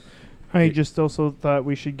I just also thought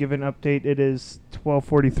we should give an update. It is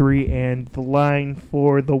 12:43, and the line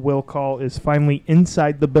for the will call is finally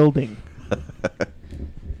inside the building.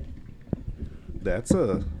 That's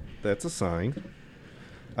a sign.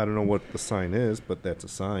 I don't know what the sign is, but that's a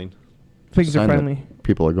sign. Things are finally.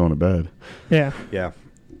 People are going to bed. Yeah. Yeah.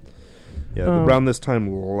 Yeah. Around this time,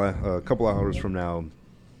 a couple hours from now,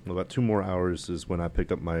 about 2 more hours is when I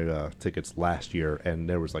picked up my tickets last year, and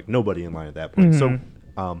there was like nobody in line at that point. So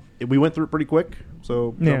we went through it pretty quick.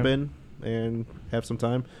 So jump in and have some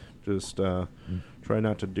time. Just try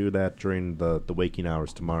not to do that during the waking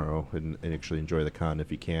hours tomorrow, and actually enjoy the con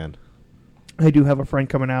if you can. I do have a friend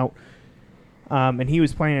coming out, and he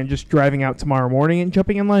was planning on just driving out tomorrow morning and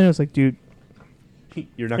jumping in line. I was like, dude,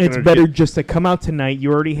 you're not. It's better just to come out tonight.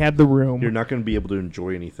 You already have the room. You're not going to be able to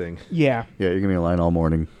enjoy anything. Yeah. Yeah, you're going to be in line all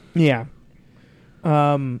morning. Yeah.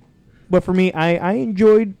 But for me, I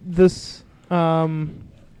enjoyed this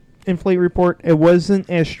Inflate report. It wasn't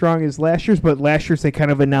as strong as last year's, but last year's they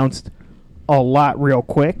kind of announced a lot real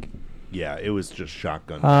quick. Yeah, it was just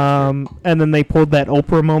shotgun. And then they pulled that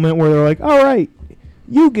Oprah moment where they're like, all right,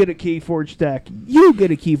 you get a Keyforge deck. You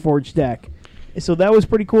get a Keyforge deck. And so that was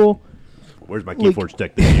pretty cool. Where's my Keyforge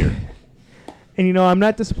deck this year? And, you know, I'm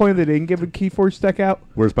not disappointed they didn't give a Keyforge deck out.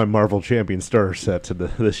 Where's my Marvel Champion Star set to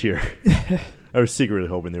this year? I was secretly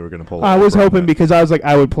hoping they were going to pull it. I was hoping because I was like,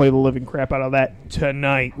 I would play the living crap out of that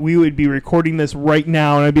tonight. We would be recording this right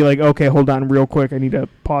now, and I'd be like, okay, hold on real quick. I need to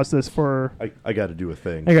pause this for... I got to do a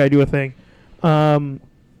thing. I got to do a thing. And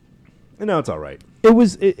now it's all right.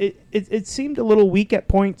 It seemed a little weak at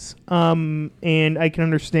points, and I can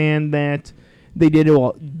understand that they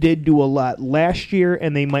did do a lot last year,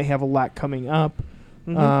 and they might have a lot coming up.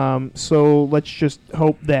 Mm-hmm. So let's just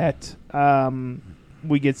hope that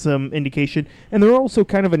we get some indication. And they're also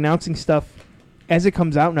kind of announcing stuff as it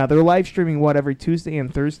comes out now. They're live streaming, every Tuesday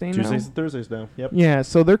and Thursday now? Tuesdays and Thursdays now, yep. Yeah,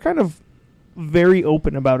 so they're kind of very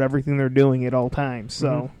open about everything they're doing at all times. So,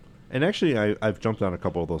 mm-hmm. And actually, I've jumped on a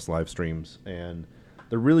couple of those live streams, and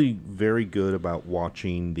they're really very good about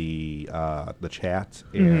watching the chat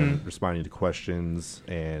and responding to questions,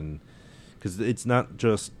 and because it's not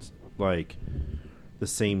just like the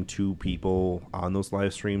same 2 people on those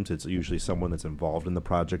live streams. It's usually someone that's involved in the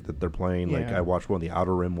project that they're playing. Yeah. Like I watched one of the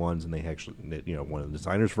Outer Rim ones, and they actually, one of the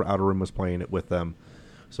designers for Outer Rim was playing it with them.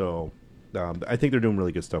 So I think they're doing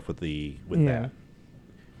really good stuff with that.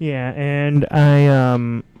 Yeah, and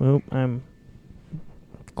I'm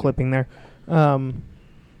clipping there.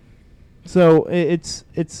 So it's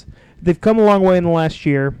they've come a long way in the last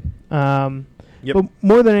year. But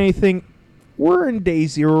more than anything, we're in day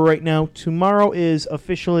 0 right now. Tomorrow is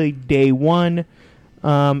officially day 1.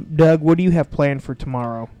 Doug, what do you have planned for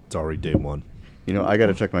tomorrow? It's already day 1. You know, I got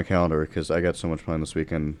to check my calendar because I got so much planned this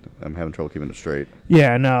weekend. I'm having trouble keeping it straight.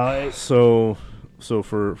 Yeah, no. So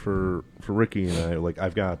for Ricky and I, like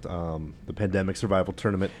I've got the Pandemic Survival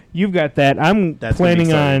Tournament. You've got that. That's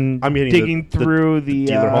planning on digging through the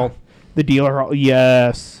dealer hall. The dealer hall,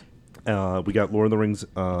 yes. We got Lord of the Rings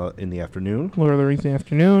in the afternoon. Lord of the Rings in the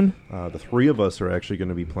afternoon. The 3 of us are actually going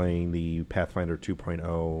to be playing the Pathfinder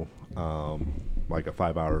 2.0, like a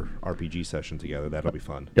 5-hour RPG session together. That'll be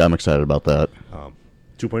fun. Yeah, I'm excited about that.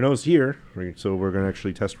 2.0 is here, so we're going to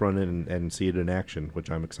actually test run it and see it in action,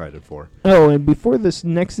 which I'm excited for. Oh, and before this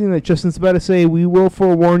next thing that Justin's about to say, we will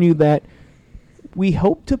forewarn you that we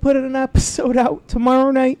hope to put an episode out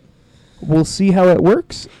tomorrow night. We'll see how it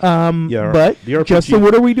works. But the RPG, Justin,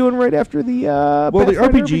 what are we doing right after the the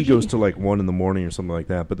RPG goes to like 1 in the morning or something like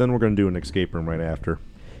that, but then we're going to do an escape room right after.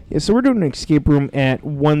 Yeah, so we're doing an escape room at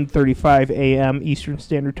 1:35 a.m. Eastern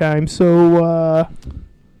Standard Time. So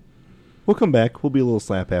we'll come back. We'll be a little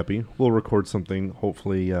slap happy. We'll record something.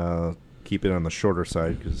 Hopefully, keep it on the shorter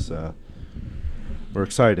side because we're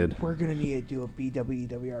excited. we're gonna need to do a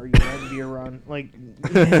BWWR beer run. Like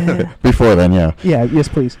Before then, yeah. Yeah. Yes,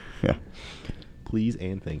 please. Yeah. Please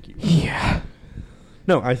and thank you. Yeah.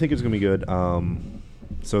 No, I think it's gonna be good.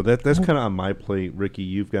 So that's kind of on my plate, Ricky.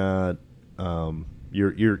 You've got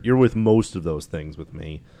you're with most of those things with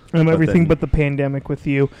me. I'm everything but the pandemic with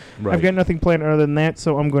you. Right. I've got nothing planned other than that,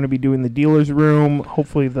 so I'm going to be doing the dealer's room,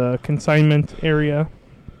 hopefully the consignment area.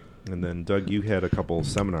 And then, Doug, you had a couple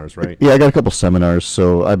seminars, right? Yeah, I got a couple seminars.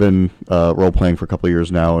 So I've been role-playing for a couple of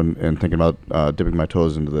years now and thinking about dipping my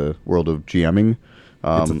toes into the world of GMing.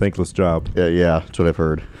 It's a thankless job. Yeah, that's what I've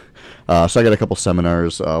heard. So I got a couple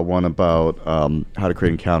seminars, one about how to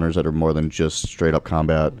create encounters that are more than just straight-up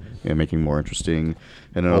combat and making more interesting.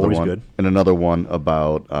 And another Always one, good. And another one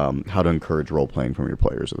about how to encourage role-playing from your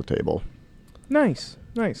players at the table. Nice.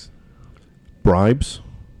 Bribes?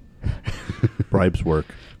 Bribes work.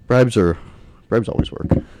 Bribes always work.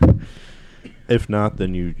 If not,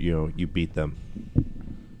 then you beat them.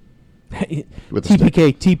 With a stick.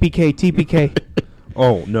 TPK.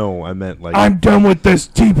 Oh, no, I meant like... I'm done with this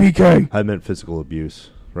TPK. I meant physical abuse,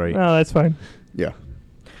 right? Oh, that's fine. Yeah.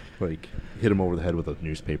 Like, hit them over the head with a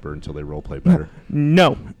newspaper until they roleplay better.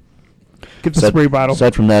 No. Get the spray bottle.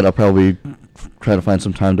 Aside from that, I'll probably try to find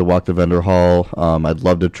some time to walk the vendor hall. I'd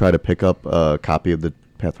love to try to pick up a copy of the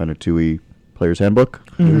Pathfinder 2e Player's Handbook.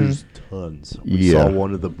 There's tons. We Yeah. saw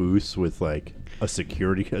one of the booths with, like, a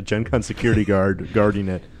Gen Con security guard guarding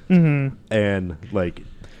it. Mm-hmm. And, like...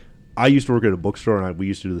 I used to work at a bookstore, and we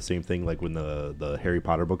used to do the same thing. Like when the Harry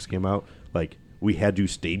Potter books came out, like we had to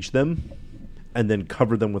stage them and then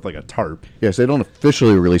cover them with like a tarp. Yes, they don't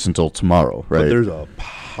officially release until tomorrow, right? But there's a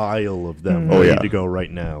pile of them Mhm. ready to go right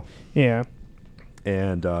now. Yeah.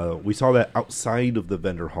 And we saw that outside of the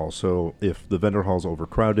vendor hall. So if the vendor hall's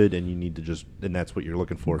overcrowded and you need to and that's what you're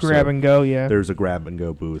looking for. Grab and go, yeah. There's a grab and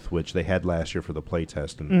go booth, which they had last year for the play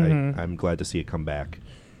test, and I'm glad to see it come back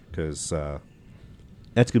because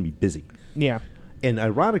that's going to be busy. Yeah. And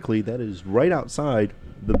ironically, that is right outside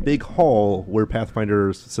the big hall where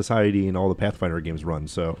Pathfinder Society and all the Pathfinder games run.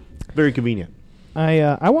 So, very convenient.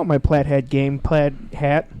 I want my plaid hat.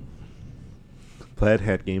 Plaid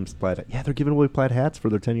hat games, plaid hat. Yeah, they're giving away plaid hats for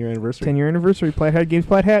their 10-year anniversary. 10-year anniversary, plaid hat games,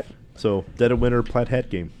 plaid hat. So, Dead of Winter plaid hat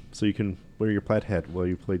game. So you can wear your plaid hat while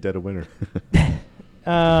you play Dead of Winter.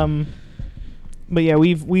 But yeah,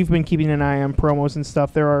 we've been keeping an eye on promos and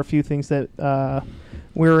stuff. There are a few things that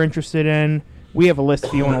we're interested in. We have a list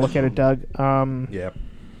if you want to look at it, Doug. Yeah.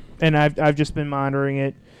 And I've just been monitoring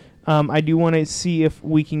it. I do want to see if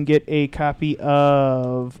we can get a copy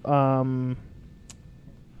of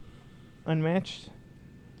Unmatched.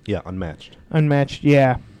 Yeah, Unmatched. Unmatched,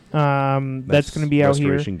 yeah. That's going to be out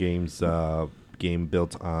here. Restoration Games game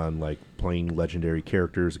built on like playing legendary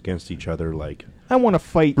characters against each other, like I want to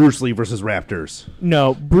fight Bruce Lee versus Raptors.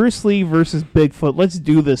 No, Bruce Lee versus Bigfoot. Let's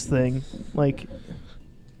do this thing. Like,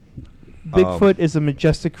 Bigfoot is a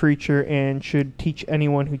majestic creature and should teach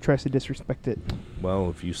anyone who tries to disrespect it. Well,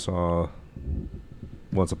 if you saw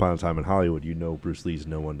Once Upon a Time in Hollywood, you know Bruce Lee's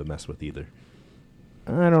no one to mess with either.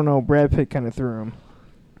 I don't know. Brad Pitt kind of threw him.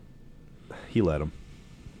 He let him.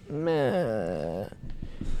 Meh.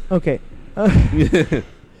 Okay.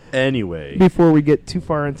 Anyway. Before we get too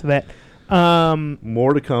far into that.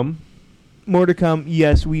 More to come. More to come.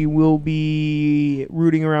 Yes, we will be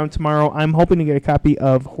rooting around tomorrow. I'm hoping to get a copy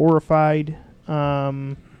of Horrified.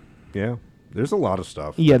 Yeah. There's a lot of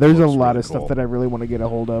stuff. Yeah, there's a Looks lot really of stuff cool. that I really want to get a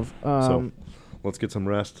hold of. So let's get some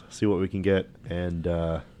rest, see what we can get, and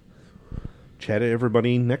chat to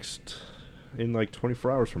everybody in like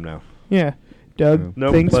 24 hours from now. Yeah. Doug,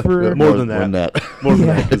 No, thanks but for... more than that. More than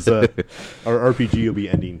Yeah. that, because our RPG will be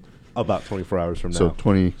ending about 24 hours from now. So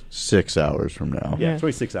 26 hours from now. Yeah, Yeah.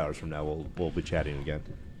 26 hours from now we'll be chatting again.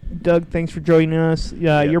 Doug, thanks for joining us. You're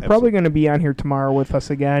absolutely. probably going to be on here tomorrow with us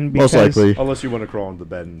again. Most Because likely. Unless you want to crawl into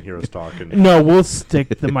bed and hear us talk. And No, we'll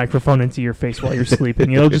stick the microphone into your face while you're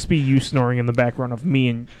sleeping. It'll just be you snoring in the background of me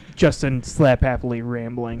and Justin slap happily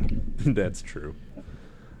rambling. That's true.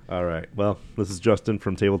 All right. Well, this is Justin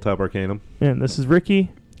from Tabletop Arcanum. And this is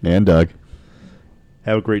Ricky. And Doug.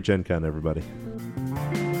 Have a great Gen Con, everybody.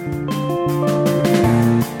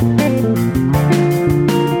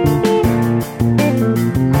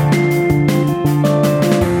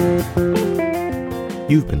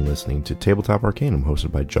 You've been listening to Tabletop Arcanum,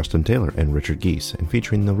 hosted by Justin Taylor and Richard Geese, and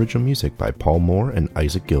featuring the original music by Paul Moore and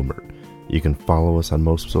Isaac Gilbert. You can follow us on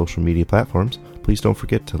most social media platforms. Please don't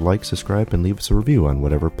forget to like, subscribe, and leave us a review on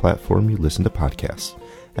whatever platform you listen to podcasts.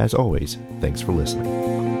 As always, thanks for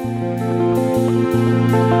listening.